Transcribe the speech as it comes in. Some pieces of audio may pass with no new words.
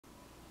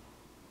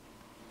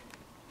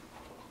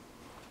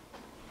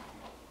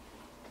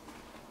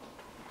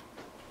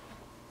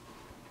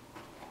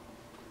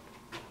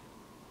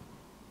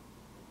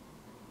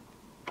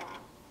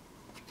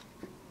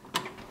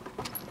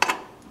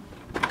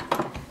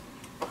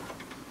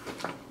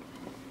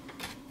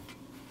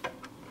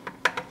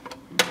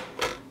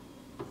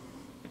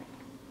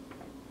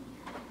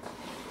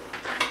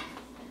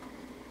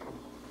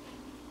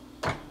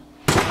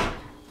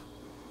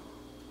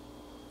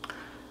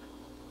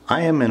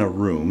I am in a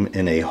room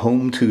in a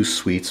Home2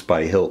 Suites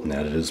by Hilton,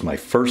 and it is my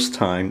first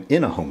time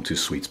in a Home2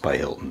 Suites by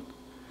Hilton.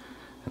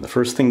 And the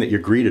first thing that you're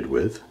greeted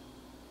with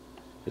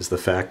is the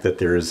fact that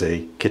there is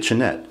a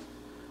kitchenette,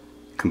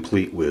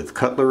 complete with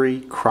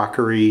cutlery,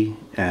 crockery,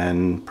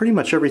 and pretty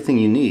much everything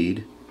you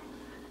need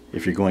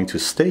if you're going to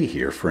stay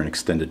here for an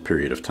extended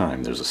period of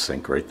time. There's a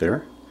sink right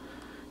there,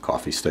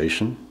 coffee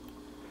station,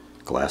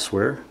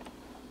 glassware,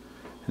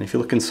 and if you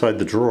look inside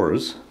the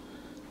drawers,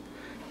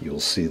 you'll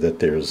see that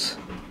there's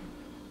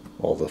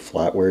all the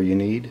flatware you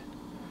need,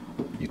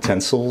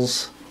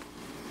 utensils,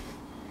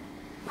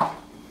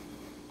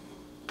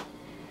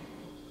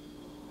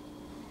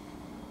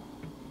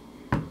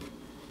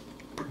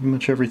 pretty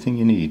much everything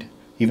you need.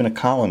 Even a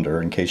colander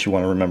in case you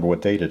want to remember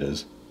what date it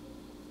is.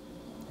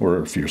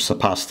 Or if you're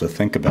supposed to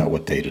think about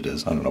what date it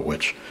is, I don't know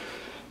which.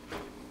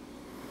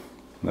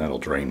 That'll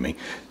drain me.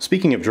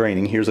 Speaking of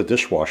draining, here's a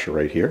dishwasher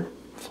right here,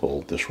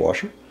 full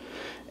dishwasher.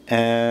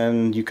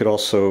 And you could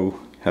also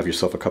have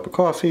yourself a cup of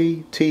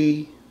coffee,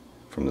 tea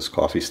from this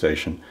coffee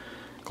station,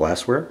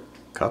 glassware,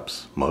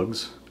 cups,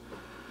 mugs.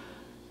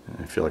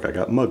 I feel like I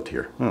got mugged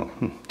here. Oh,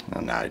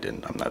 no, I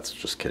didn't. I'm not,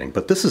 just kidding.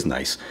 But this is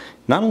nice.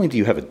 Not only do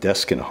you have a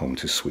desk in a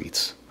Home2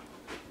 Suites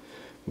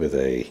with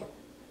a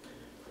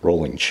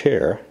rolling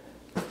chair,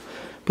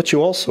 but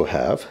you also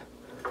have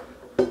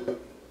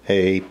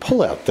a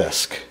pull-out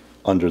desk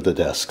under the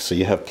desk. So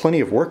you have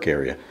plenty of work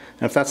area.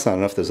 And if that's not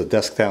enough, there's a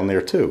desk down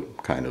there too,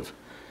 kind of.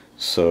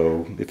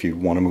 So if you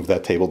want to move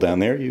that table down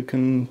there, you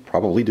can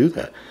probably do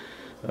that.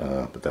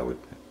 But that would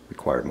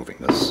require moving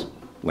this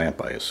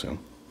lamp, I assume.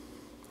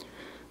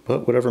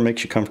 But whatever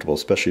makes you comfortable,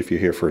 especially if you're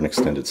here for an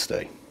extended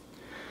stay.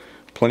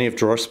 Plenty of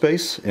drawer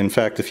space. In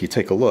fact, if you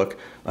take a look,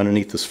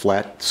 underneath this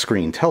flat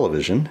screen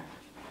television,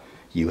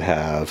 you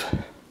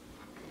have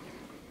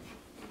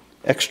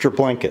extra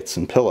blankets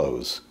and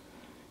pillows,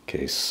 in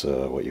case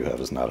what you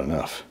have is not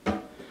enough.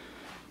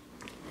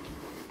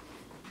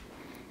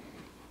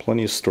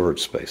 Plenty of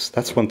storage space.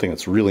 That's one thing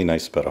that's really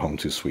nice about a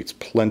Home2 Suites.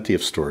 Plenty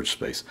of storage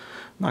space.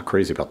 I'm not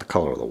crazy about the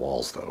color of the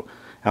walls, though.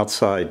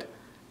 Outside,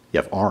 you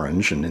have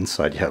orange, and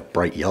inside you have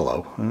bright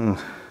yellow.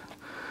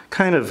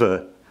 Kind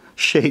of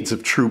shades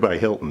of True by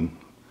Hilton.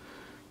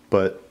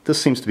 But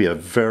this seems to be a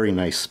very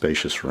nice,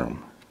 spacious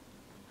room.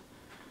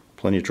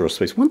 Plenty of drawer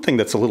space. One thing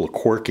that's a little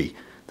quirky,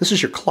 this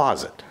is your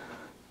closet.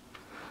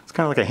 It's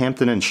kind of like a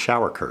Hampton Inn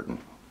shower curtain.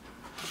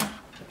 So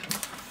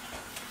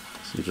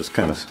you just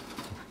kind of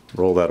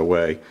roll that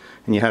away,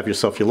 and you have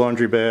yourself your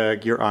laundry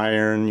bag, your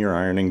iron, your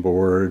ironing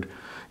board,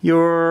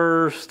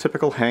 your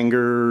typical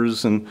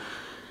hangers, and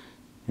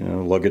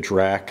luggage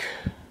rack,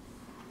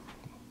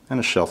 and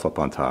a shelf up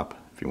on top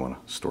if you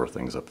want to store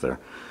things up there.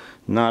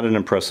 Not an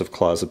impressive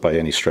closet by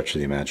any stretch of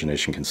the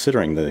imagination,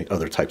 considering the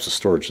other types of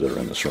storage that are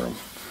in this room.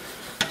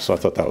 So I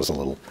thought that was a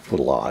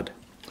little odd.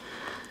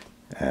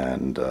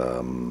 And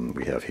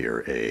we have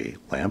here a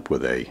lamp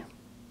with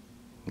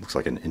looks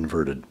like an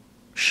inverted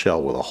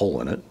shell with a hole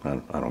in it.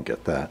 I don't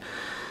get that.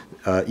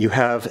 You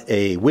have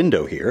a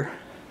window here,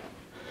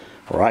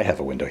 or I have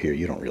a window here.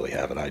 You don't really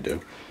have it, I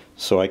do.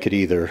 So I could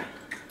either,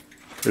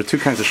 there are two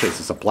kinds of shades.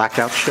 It's a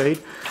blackout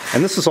shade,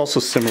 and this is also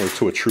similar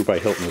to a True by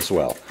Hilton as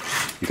well.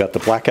 You got the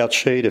blackout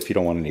shade if you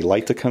don't want any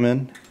light to come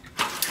in.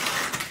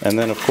 And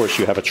then of course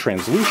you have a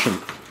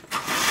translucent,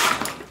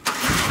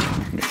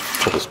 let me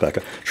pull this back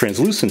up,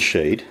 translucent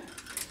shade,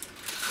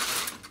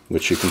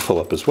 which you can pull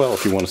up as well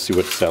if you want to see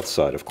what's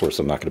outside. Of course,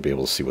 I'm not going to be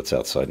able to see what's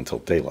outside until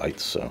daylight.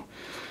 So,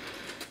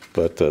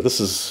 but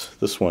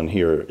this one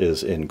here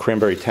is in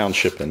Cranberry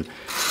Township in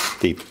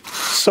the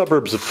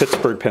suburbs of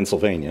Pittsburgh,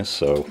 Pennsylvania.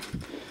 So,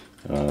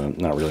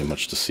 not really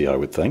much to see, I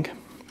would think.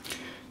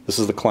 This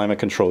is the climate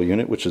control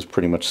unit, which is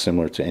pretty much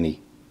similar to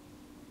any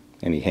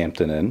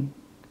Hampton Inn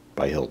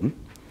by Hilton.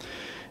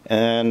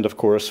 And of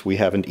course, we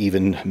haven't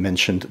even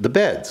mentioned the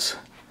beds.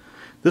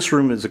 This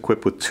room is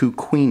equipped with 2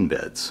 queen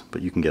beds,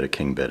 but you can get a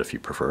king bed if you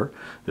prefer.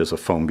 There's a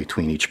foam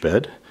between each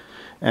bed.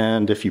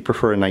 And if you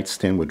prefer a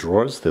nightstand with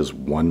drawers, there's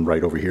one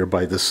right over here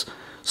by this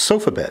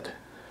sofa bed.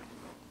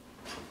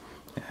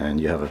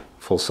 And you have a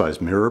full-size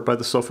mirror by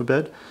the sofa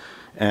bed.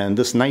 And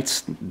this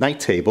night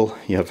table,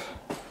 you have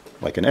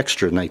like an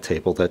extra night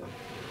table that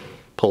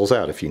pulls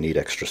out if you need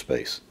extra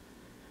space.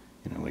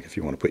 Like if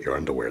you want to put your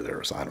underwear there,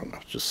 or I don't know,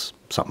 just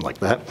something like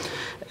that.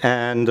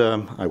 And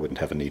I wouldn't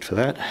have a need for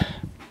that.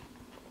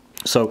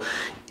 So,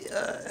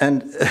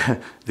 and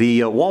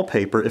the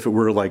wallpaper, if it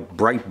were like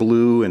bright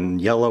blue and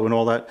yellow and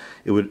all that,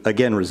 it would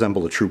again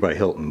resemble a True by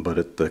Hilton,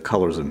 but the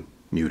colors are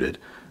muted,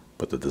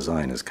 but the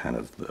design is kind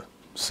of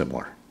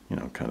similar,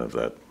 kind of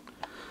that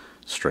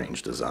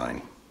strange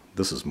design.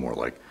 This is more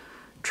like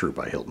True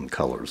by Hilton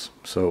colors.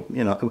 So,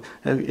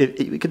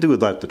 it could do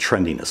with like the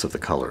trendiness of the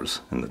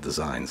colors and the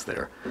designs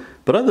there.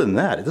 But other than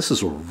that, this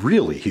is a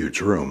really huge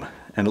room,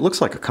 and it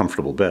looks like a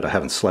comfortable bed. I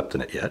haven't slept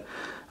in it yet.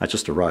 I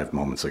just arrived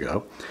moments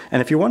ago.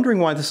 And if you're wondering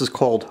why this is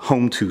called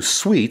Home2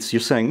 Suites, you're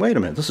saying, wait a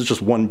minute, this is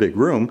just one big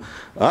room.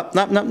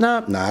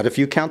 Not if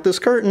you count this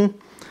curtain.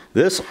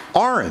 This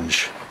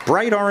orange,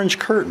 bright orange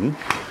curtain,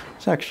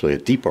 it's actually a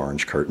deep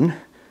orange curtain,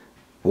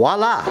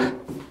 Voila!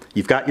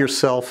 You've got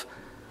yourself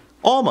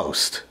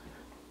almost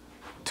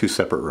 2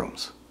 separate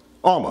rooms.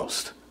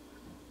 Almost,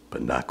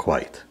 but not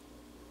quite.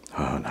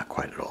 Oh, not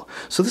quite at all.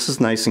 So this is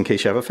nice in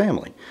case you have a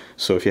family.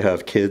 So if you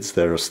have kids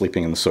that are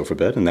sleeping in the sofa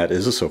bed, and that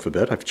is a sofa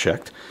bed, I've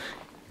checked.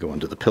 Go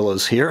under the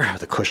pillows here,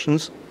 the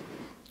cushions,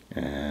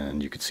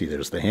 and you can see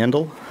there's the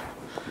handle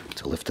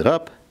to lift it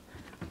up.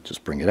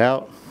 Just bring it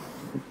out.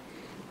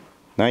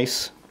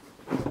 Nice.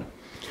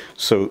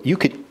 So you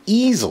could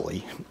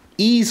easily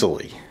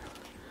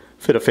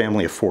fit a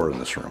family of 4 in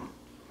this room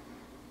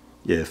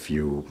if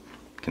you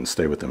can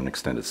stay with them an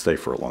extended stay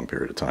for a long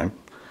period of time,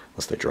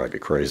 unless they drive you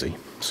crazy.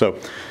 So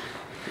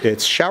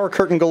it's shower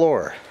curtain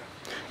galore.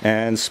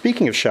 And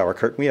speaking of shower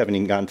curtain, we haven't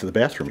even gotten to the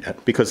bathroom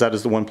yet, because that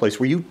is the one place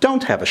where you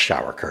don't have a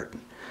shower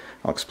curtain.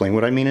 I'll explain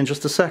what I mean in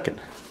just a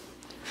second.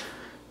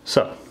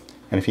 So,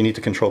 and if you need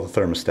to control the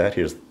thermostat,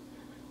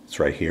 it's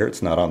right here.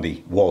 It's not on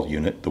the wall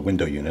unit, the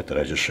window unit that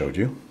I just showed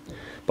you.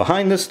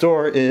 Behind this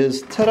door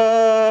is,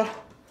 ta-da,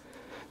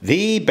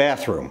 the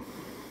bathroom.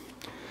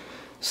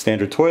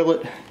 Standard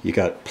toilet. You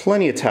got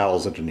plenty of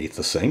towels underneath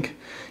the sink.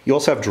 You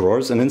also have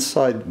drawers, and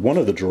inside one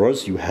of the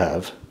drawers you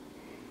have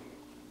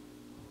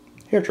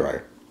hair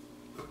dryer,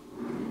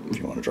 if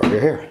you want to dry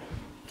your hair.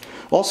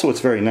 Also,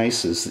 what's very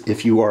nice is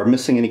if you are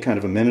missing any kind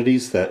of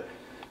amenities that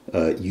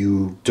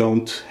you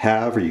don't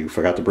have, or you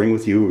forgot to bring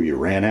with you, or you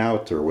ran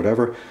out, or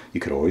whatever,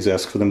 you could always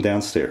ask for them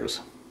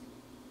downstairs.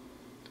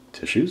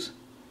 Tissues,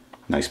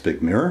 nice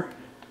big mirror,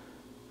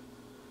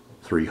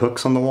 3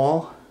 hooks on the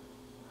wall.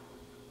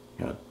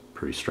 Got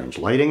pretty strange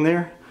lighting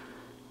there.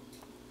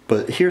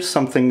 But here's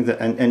something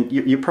that, and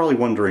you're probably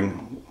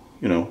wondering,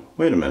 you know,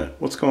 wait a minute,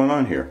 what's going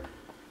on here?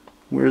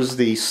 Where's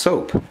the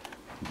soap?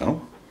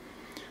 No.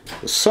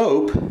 The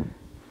soap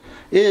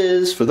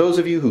is, for those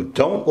of you who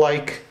don't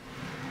like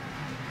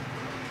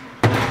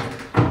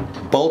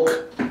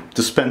bulk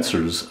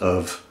dispensers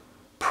of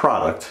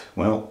product,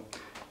 well,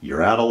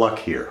 you're out of luck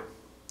here.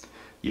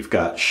 You've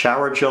got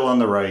shower gel on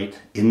the right,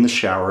 in the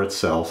shower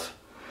itself,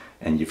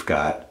 and you've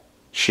got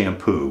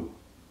shampoo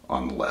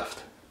on the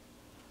left.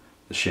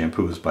 The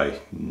shampoo is by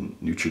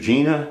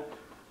Neutrogena,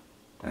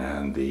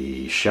 and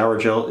the shower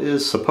gel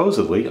is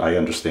supposedly, I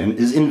understand,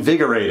 is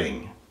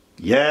invigorating.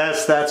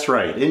 Yes, that's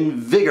right,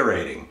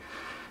 invigorating,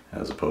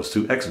 as opposed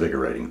to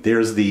exvigorating.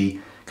 There's the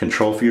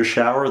control for your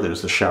shower,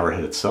 there's the shower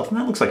head itself, and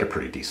that looks like a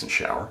pretty decent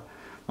shower.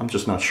 I'm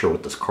just not sure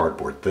what this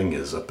cardboard thing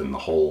is up in the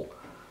hole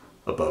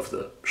above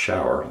the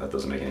shower. That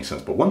doesn't make any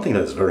sense. But one thing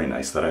that is very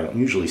nice that I don't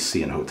usually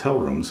see in hotel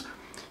rooms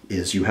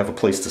is you have a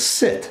place to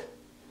sit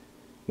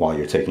while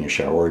you're taking a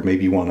shower, or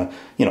maybe you want to,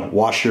 you know,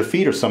 wash your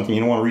feet or something. You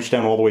don't want to reach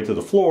down all the way to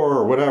the floor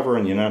or whatever,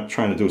 and you're not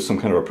trying to do some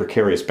kind of a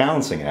precarious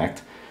balancing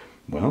act.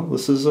 Well,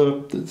 this is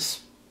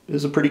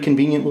a pretty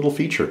convenient little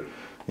feature.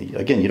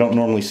 Again, you don't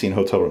normally see in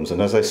hotel rooms.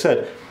 And as I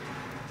said,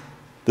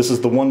 this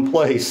is the one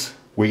place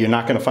where you're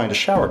not going to find a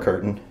shower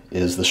curtain,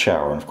 is the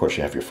shower. And of course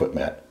you have your foot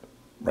mat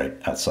right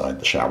outside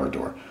the shower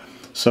door.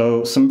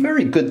 So some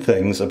very good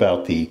things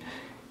about the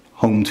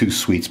Home2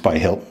 Suites by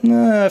Hilton.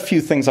 A few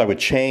things I would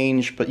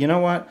change, but you know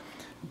what?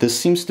 This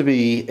seems to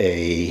be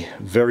a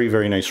very,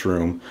 very nice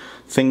room.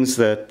 Things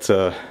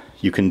that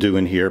you can do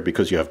in here,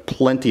 because you have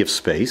plenty of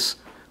space,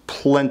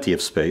 plenty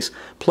of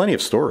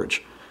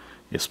storage,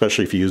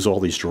 especially if you use all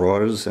these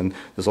drawers, and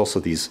there's also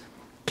these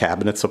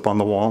cabinets up on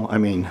the wall. I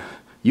mean,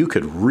 you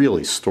could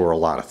really store a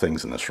lot of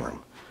things in this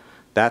room.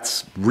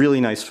 That's really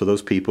nice for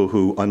those people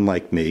who,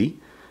 unlike me,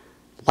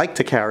 like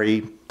to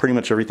carry pretty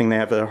much everything they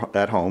have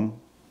at home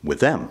with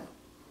them.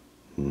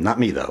 Not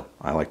me, though.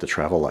 I like to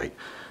travel light.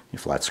 Your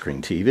flat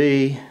screen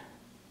TV,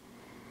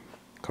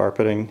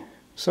 carpeting.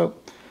 So,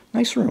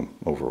 nice room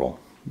overall.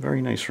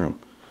 Very nice room.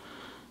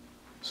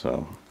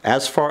 So,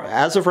 as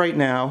of right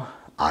now,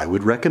 I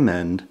would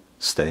recommend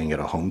staying at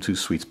a Home2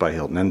 Suites by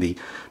Hilton. And the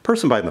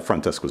person behind the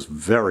front desk was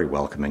very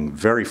welcoming,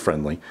 very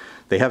friendly.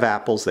 They have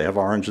apples, they have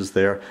oranges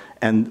there.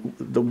 And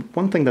the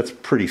one thing that's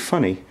pretty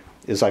funny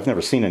is I've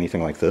never seen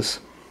anything like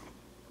this.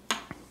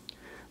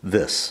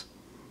 Let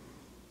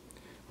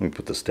me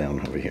put this down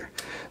over here.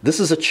 This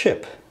is a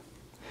chip.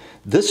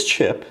 This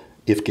chip,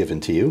 if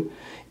given to you,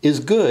 is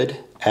good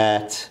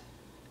at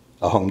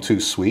a Home2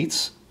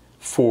 Suites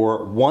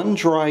for one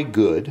dry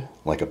good,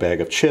 like a bag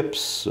of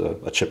chips,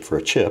 a chip for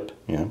a chip,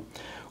 you know,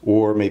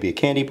 or maybe a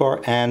candy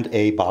bar and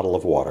a bottle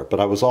of water. But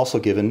I was also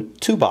given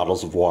 2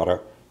 bottles of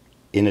water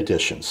in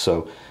addition.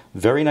 So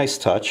very nice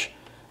touch.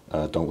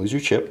 Don't lose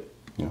your chip.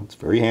 You know, it's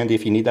very handy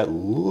if you need that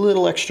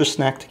little extra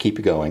snack to keep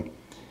you going.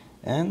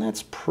 And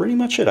that's pretty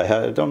much it.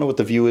 I don't know what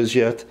the view is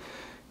yet,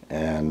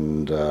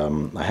 and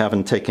I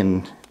haven't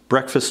taken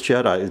breakfast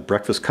yet.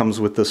 Breakfast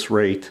comes with this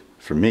rate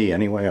for me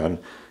anyway.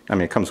 I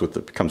mean, it comes with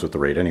the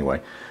rate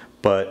anyway,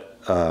 but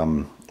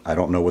I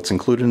don't know what's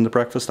included in the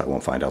breakfast. I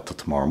won't find out till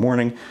tomorrow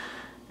morning.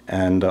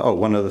 And oh,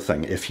 one other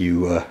thing: if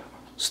you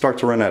start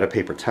to run out of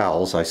paper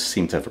towels, I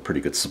seem to have a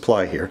pretty good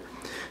supply here.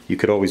 You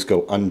could always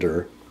go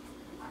under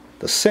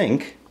the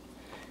sink,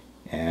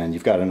 and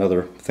you've got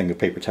another thing of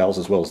paper towels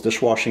as well as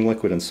dishwashing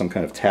liquid and some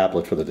kind of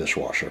tablet for the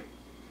dishwasher.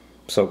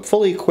 So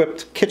fully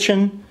equipped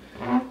kitchen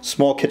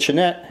Small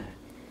kitchenette,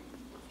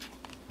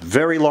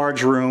 very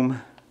large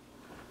room,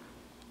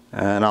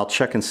 and I'll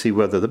check and see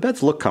whether the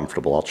beds look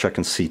comfortable. I'll check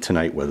and see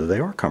tonight whether they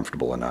are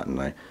comfortable or not, and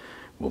I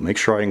will make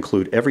sure I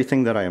include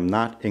everything that I am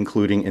not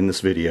including in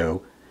this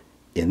video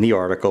in the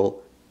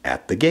article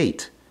at the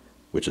gate,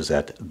 which is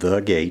at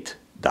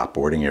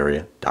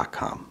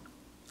thegate.boardingarea.com.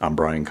 I'm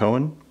Brian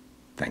Cohen.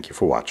 Thank you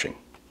for watching.